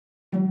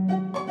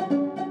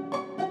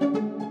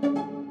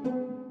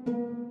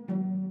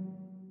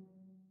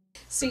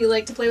So you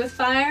like to play with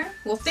fire?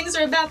 Well, things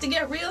are about to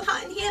get real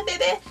hot in here,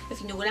 baby, if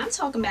you know what I'm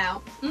talking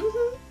about.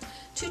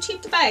 Too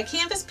cheap to buy a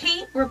canvas,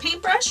 paint, or a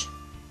paintbrush?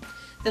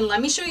 Then let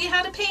me show you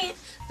how to paint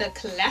the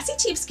classy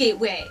cheapskate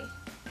way.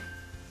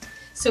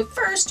 So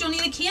first, you'll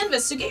need a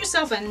canvas, so get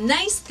yourself a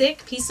nice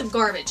thick piece of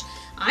garbage.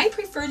 I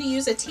prefer to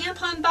use a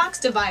tampon box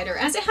divider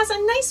as it has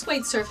a nice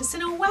white surface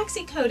and a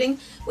waxy coating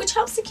which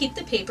helps to keep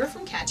the paper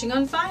from catching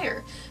on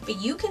fire. But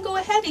you can go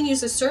ahead and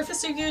use a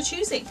surface of your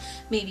choosing,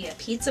 maybe a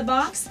pizza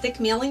box, thick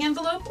mailing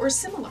envelope, or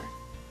similar.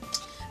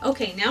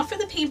 Okay, now for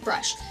the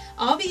paintbrush.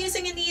 I'll be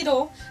using a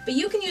needle, but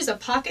you can use a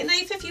pocket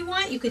knife if you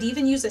want. You could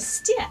even use a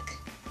stick.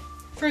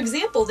 For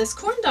example, this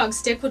corn dog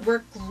stick would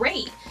work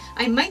great.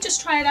 I might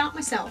just try it out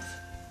myself.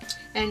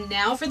 And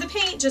now for the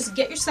paint, just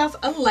get yourself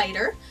a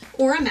lighter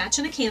or a match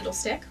and a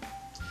candlestick.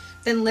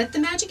 Then let the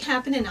magic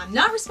happen, and I'm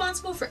not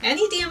responsible for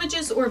any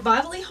damages or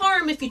bodily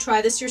harm if you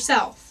try this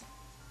yourself.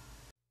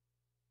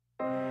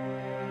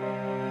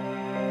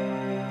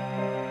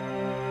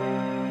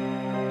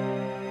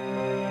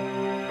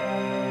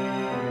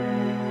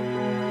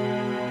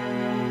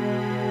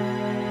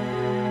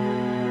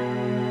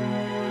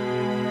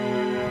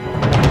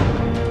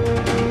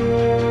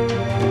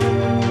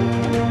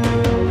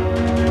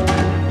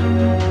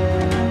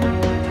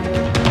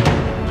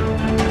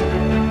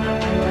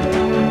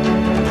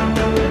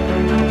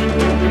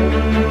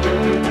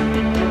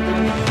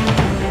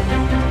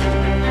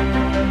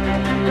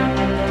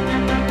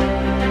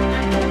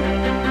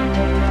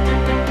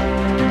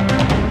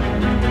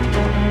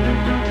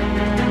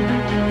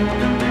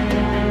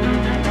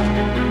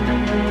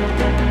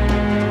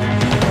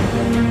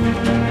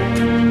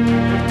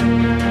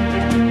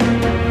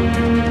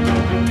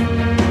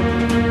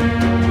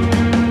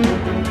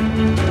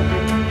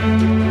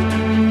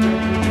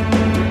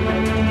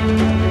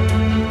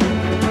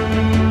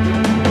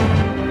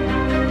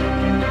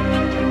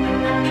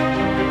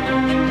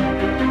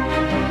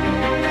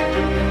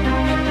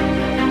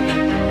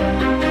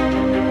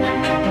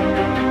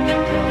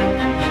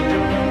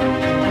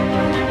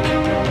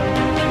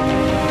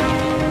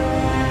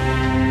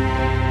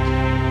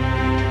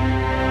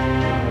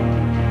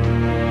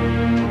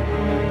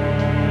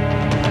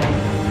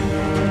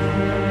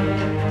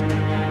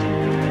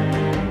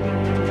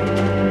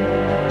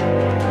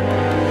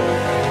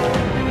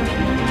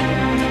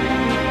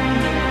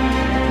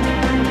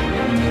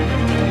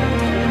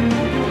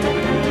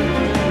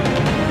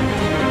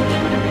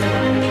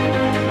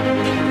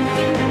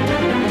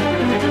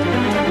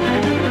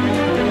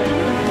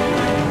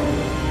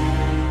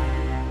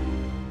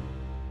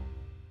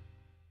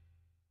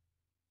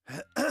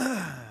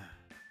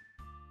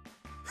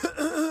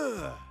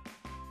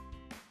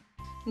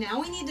 Now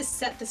we need to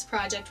set this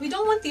project. We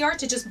don't want the art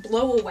to just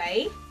blow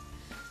away.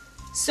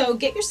 So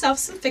get yourself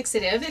some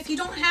fixative. If you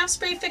don't have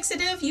spray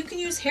fixative, you can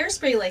use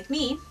hairspray like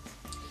me.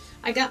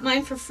 I got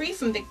mine for free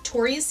from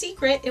Victoria's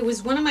Secret. It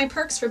was one of my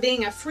perks for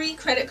being a free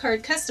credit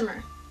card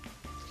customer.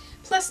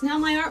 Plus, now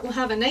my art will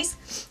have a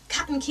nice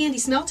cotton candy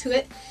smell to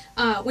it.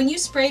 When you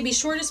spray, be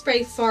sure to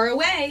spray far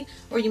away,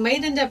 or you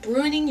might end up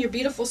ruining your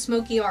beautiful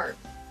smoky art.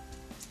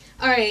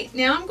 Alright,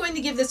 now I'm going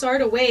to give this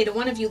art away to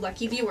one of you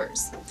lucky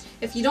viewers.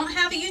 If you don't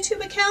have a YouTube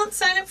account,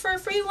 sign up for a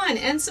free one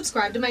and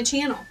subscribe to my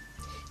channel.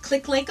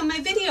 Click like on my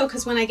video,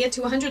 because when I get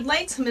to 100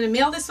 likes, I'm going to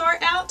mail this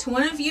art out to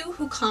one of you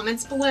who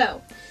comments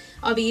below.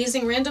 I'll be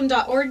using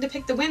random.org to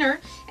pick the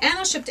winner, and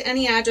I'll ship to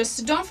any address,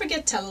 so don't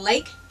forget to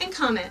like and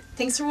comment.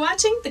 Thanks for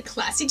watching The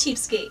Classy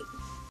Cheapskate.